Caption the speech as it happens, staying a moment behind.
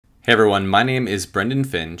Hey everyone, my name is Brendan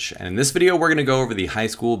Finch, and in this video we're going to go over the High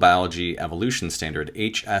School Biology Evolution Standard,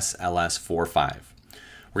 HSLS 45.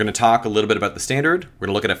 We're going to talk a little bit about the standard. We're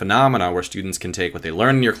going to look at a phenomena where students can take what they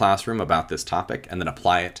learn in your classroom about this topic and then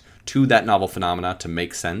apply it to that novel phenomena to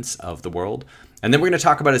make sense of the world. And then we're going to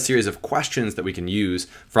talk about a series of questions that we can use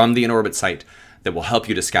from the In-Orbit site that will help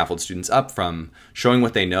you to scaffold students up from showing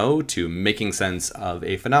what they know to making sense of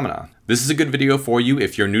a phenomena. This is a good video for you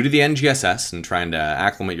if you're new to the NGSS and trying to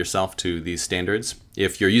acclimate yourself to these standards,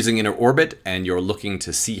 if you're using In-Orbit and you're looking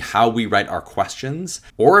to see how we write our questions,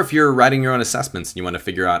 or if you're writing your own assessments and you want to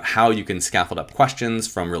figure out how you can scaffold up questions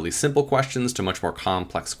from really simple questions to much more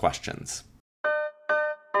complex questions.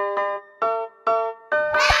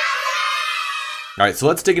 All right, so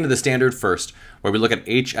let's dig into the standard first, where we look at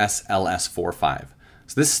HSLS 45.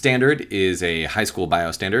 So this standard is a high school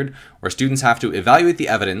bio standard where students have to evaluate the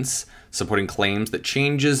evidence supporting claims that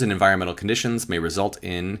changes in environmental conditions may result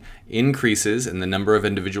in increases in the number of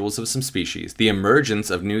individuals of some species, the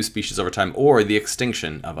emergence of new species over time, or the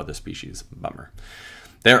extinction of other species. Bummer.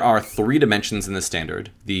 There are 3 dimensions in the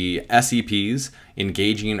standard: the SEPs,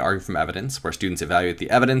 engaging and arguing from evidence, where students evaluate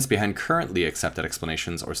the evidence behind currently accepted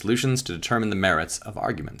explanations or solutions to determine the merits of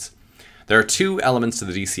arguments. There are 2 elements to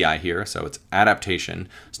the DCI here, so it's adaptation.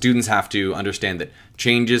 Students have to understand that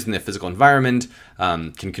changes in the physical environment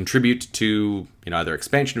can contribute to either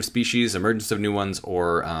expansion of species, emergence of new ones,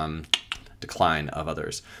 or decline of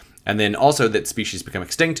others. And then also that species become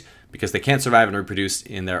extinct because they can't survive and reproduce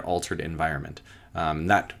in their altered environment.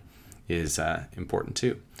 That is important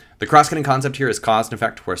too. The cross-cutting concept here is cause and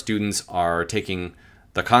effect, where students are taking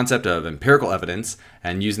the concept of empirical evidence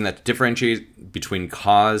and using that to differentiate between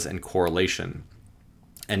cause and correlation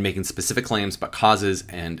and making specific claims about causes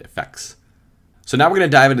and effects. So now we're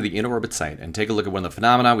going to dive into the In-Orbit site and take a look at one of the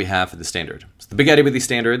phenomena we have for the standard. So the big idea with these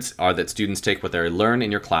standards are that students take what they learn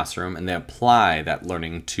in your classroom and they apply that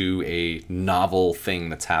learning to a novel thing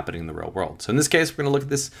that's happening in the real world. So in this case, we're going to look at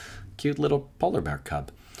this cute little polar bear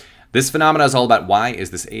cub. This phenomena is all about why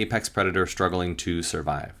is this apex predator struggling to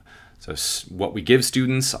survive. So what we give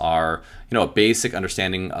students are, a basic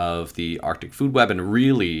understanding of the Arctic food web and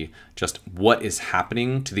really just what is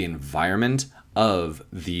happening to the environment of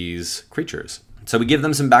these creatures. So we give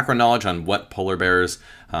them some background knowledge on what polar bears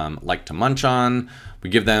like to munch on. We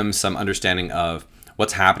give them some understanding of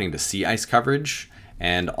what's happening to sea ice coverage,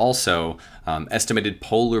 and also estimated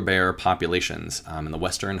polar bear populations in the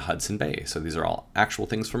western Hudson Bay. So these are all actual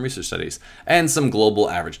things from research studies, and some global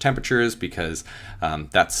average temperatures, because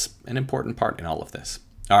that's an important part in all of this.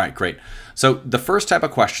 All right, great. So the first type of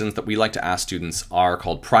questions that we like to ask students are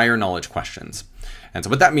called prior knowledge questions. And so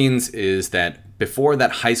what that means is that before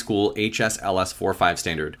that high school HSLS 45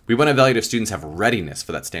 standard, we want to evaluate if students have readiness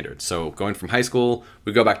for that standard. So going from high school,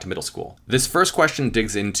 we go back to middle school. This first question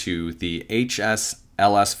digs into the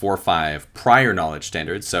HSLS 45 prior knowledge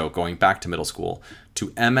standard, so going back to middle school,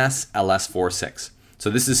 to MSLS 46. So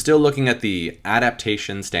this is still looking at the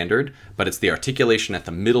adaptation standard, but it's the articulation at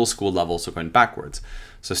the middle school level, so going backwards.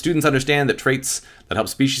 So students understand that traits that help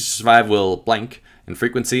species survive will blank in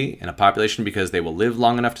frequency in a population because they will live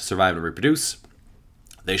long enough to survive and reproduce.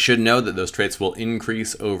 They should know that those traits will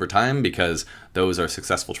increase over time because those are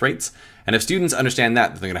successful traits. And if students understand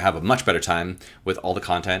that, they're going to have a much better time with all the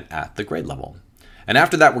content at the grade level. And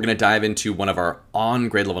after that, we're going to dive into one of our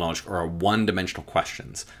on-grade level knowledge, or our one-dimensional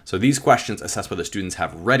questions. So these questions assess whether students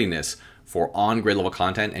have readiness for on-grade level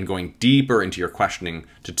content and going deeper into your questioning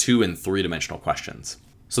to 2- and 3-dimensional questions.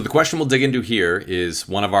 So the question we'll dig into here is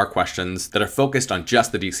one of our questions that are focused on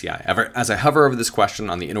just the DCI. As I hover over this question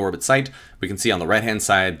on the In-Orbit site, we can see on the right-hand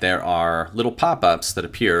side there are little pop-ups that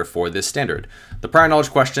appear for this standard. The prior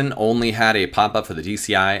knowledge question only had a pop-up for the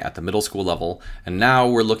DCI at the middle school level, and now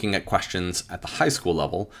we're looking at questions at the high school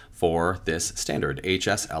level for this standard,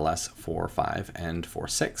 HSLS 45 and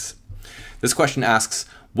 46. This question asks,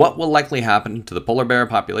 what will likely happen to the polar bear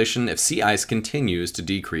population if sea ice continues to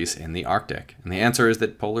decrease in the Arctic? And the answer is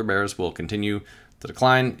that polar bears will continue to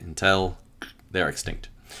decline until they're extinct.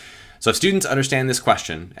 So if students understand this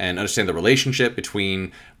question and understand the relationship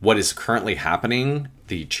between what is currently happening,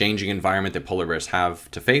 the changing environment that polar bears have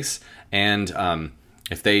to face, and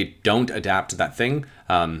if they don't adapt to that thing,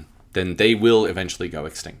 then they will eventually go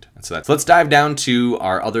extinct. And so let's dive down to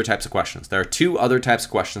our other types of questions. There are 2 other types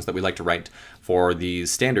of questions that we like to write for these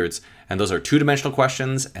standards, and those are 2-dimensional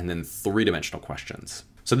questions and then 3-dimensional questions.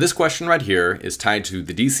 So this question right here is tied to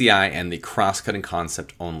the DCI and the cross-cutting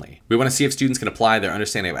concept only. We want to see if students can apply their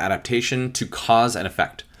understanding of adaptation to cause and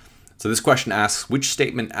effect. So this question asks, which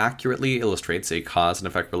statement accurately illustrates a cause and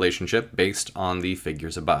effect relationship based on the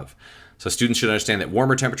figures above? So students should understand that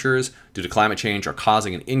warmer temperatures due to climate change are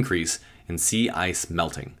causing an increase in sea ice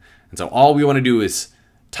melting. And so all we want to do is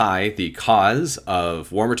tie the cause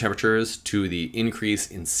of warmer temperatures to the increase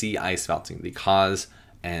in sea ice melting, the cause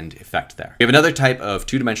and effect there. We have another type of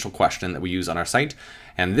two-dimensional question that we use on our site,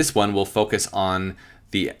 and this one will focus on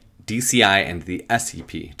the DCI and the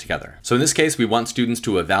SEP together. So in this case, we want students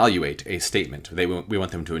to evaluate a statement. We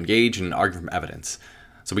want them to engage in an argument from evidence.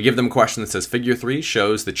 So we give them a question that says, Figure 3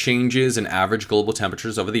 shows the changes in average global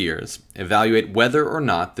temperatures over the years. Evaluate whether or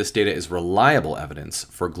not this data is reliable evidence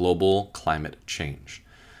for global climate change.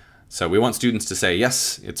 So we want students to say,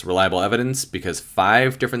 yes, it's reliable evidence because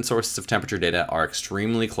 5 different sources of temperature data are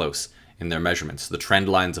extremely close in their measurements. The trend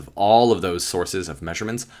lines of all of those sources of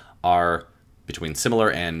measurements are between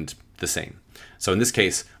similar and the same. So in this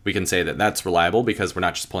case, we can say that that's reliable because we're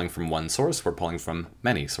not just pulling from one source, we're pulling from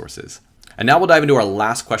many sources. And now we'll dive into our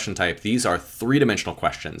last question type. These are three-dimensional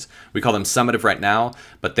questions. We call them summative right now,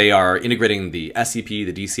 but they are integrating the SEP,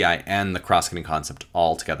 the DCI, and the cross-cutting concept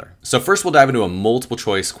all together. So first we'll dive into a multiple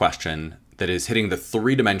choice question that is hitting the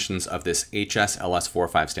 3 dimensions of this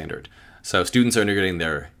HSLS45 standard. So students are integrating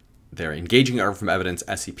their engaging argument from evidence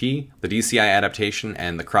SEP, the DCI adaptation,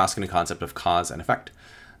 and the cross-cutting concept of cause and effect.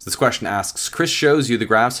 So this question asks, Chris shows you the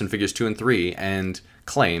graphs in figures 2 and 3 and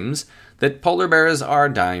claims that polar bears are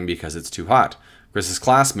dying because it's too hot. Chris's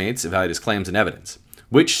classmates evaluate his claims and evidence.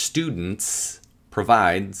 Which students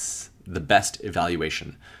provides the best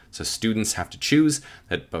evaluation? So students have to choose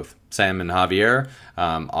that both Sam and Javier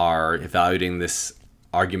are evaluating this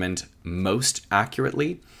argument most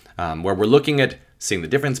accurately, where we're looking at seeing the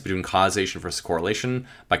difference between causation versus correlation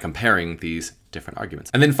by comparing these different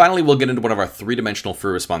arguments. And then finally, we'll get into one of our 3-dimensional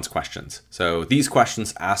free response questions. So these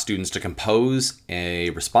questions ask students to compose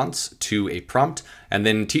a response to a prompt, and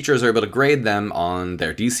then teachers are able to grade them on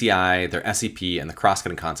their DCI, their SEP, and the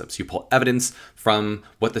cross-cutting concepts. You pull evidence from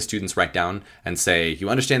what the students write down and say,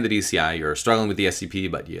 you understand the DCI, you're struggling with the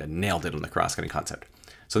SEP, but you nailed it on the cross-cutting concept.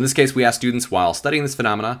 So in this case, we ask students, while studying this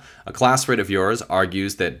phenomena, a classmate of yours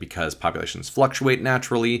argues that because populations fluctuate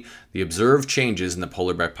naturally, the observed changes in the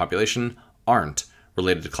polar bear population aren't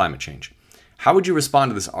related to climate change. How would you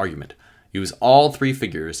respond to this argument? Use all 3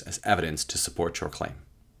 figures as evidence to support your claim.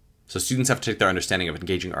 So students have to take their understanding of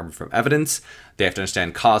engaging argument from evidence, they have to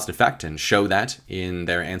understand cause and effect and show that in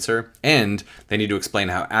their answer, and they need to explain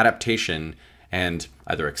how adaptation and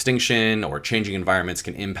either extinction or changing environments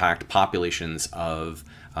can impact populations of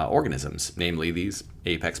organisms, namely these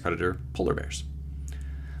apex predator polar bears.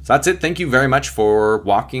 So that's it. Thank you very much for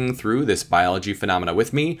walking through this biology phenomena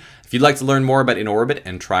with me. If you'd like to learn more about In Orbit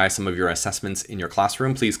and try some of your assessments in your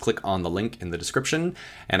classroom, please click on the link in the description.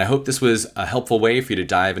 And I hope this was a helpful way for you to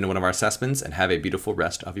dive into one of our assessments and have a beautiful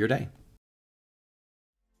rest of your day.